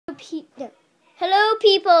Hello,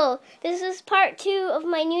 people. This is part 2 of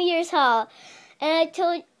my New Year's haul, and I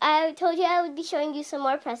told you I would be showing you some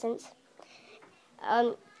more presents.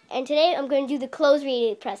 And today I'm going to do the clothes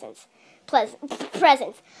related presents. Today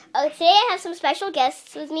I have some special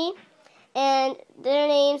guests with me, and their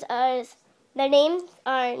names are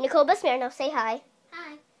Nicole Smirnoff. Say hi.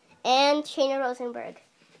 Hi. And Shayna Rosenberg.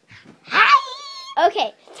 Hi.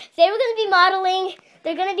 Okay, today we're going to be modeling.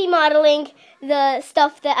 They're going to be modeling the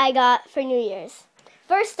stuff that I got for New Year's.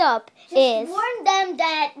 First up is... warn them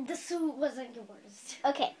that the suit wasn't yours.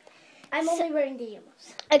 Okay. I'm only wearing the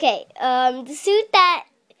earmuffs. Okay, the suit that...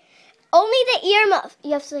 Only the earmuffs...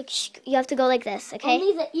 You have to go like this, okay?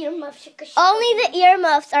 Only the earmuffs. Only the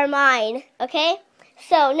earmuffs are mine, okay?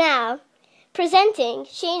 So now, presenting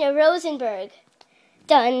Shayna Rosenberg.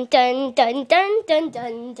 Dun dun dun dun dun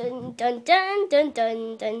dun dun dun dun dun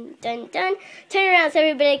dun dun dun dun. Turn around so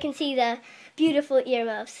everybody can see the beautiful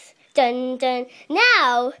earmuffs. Dun dun.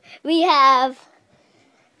 Now we have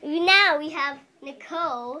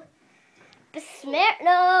Nicole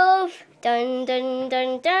Smirnoff. Dun dun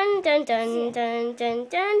dun dun dun dun dun dun dun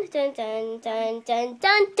dun dun dun dun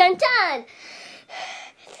dun dun dun.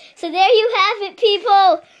 So there you have it,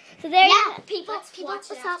 people. So there you have it,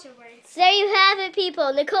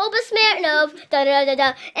 people. Nicole Smirnoff,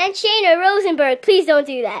 and Shayna Rosenberg. Please don't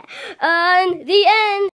do that. The end.